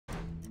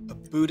A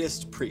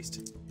Buddhist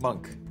priest.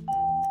 Monk.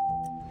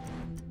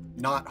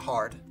 Not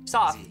hard.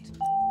 Soft.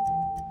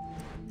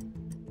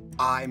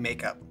 Eye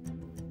makeup.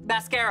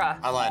 Mascara.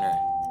 Eyeliner.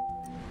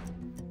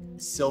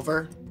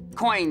 Silver.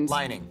 Coins.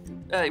 Lining.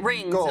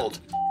 Rings. Gold.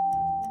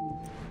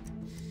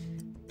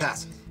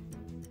 Pass.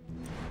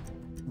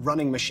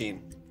 Running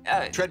machine.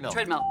 Treadmill.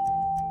 Treadmill.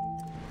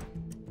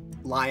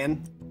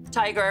 Lion.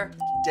 Tiger.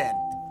 Den.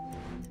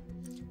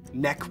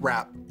 Neck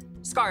wrap.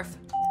 Scarf.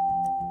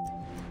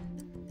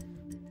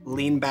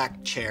 Lean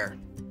back chair.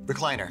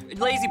 Recliner.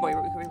 Lazy boy.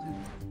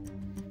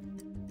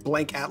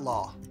 Blank at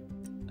law.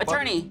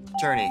 Attorney.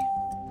 Attorney.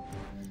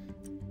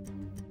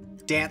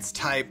 Dance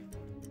type.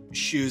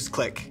 Shoes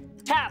click.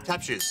 Tap.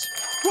 Tap shoes.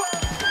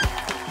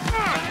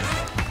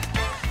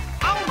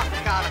 Oh my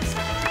God.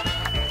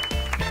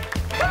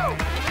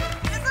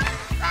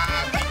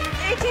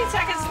 18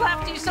 seconds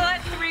left. You still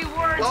had 3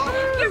 words.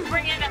 Oh. You're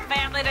bringing a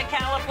family to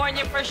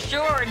California for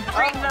sure. And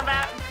bring them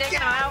out and take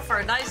them out for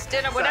a nice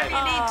dinner, whatever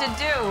you need to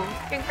do.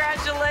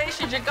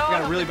 Congratulations. You're going I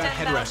got a really home with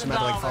bad head rush. I'm about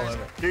to like fall $10,000.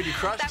 over. Dude, you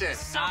crushed That it. was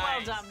so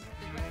well done.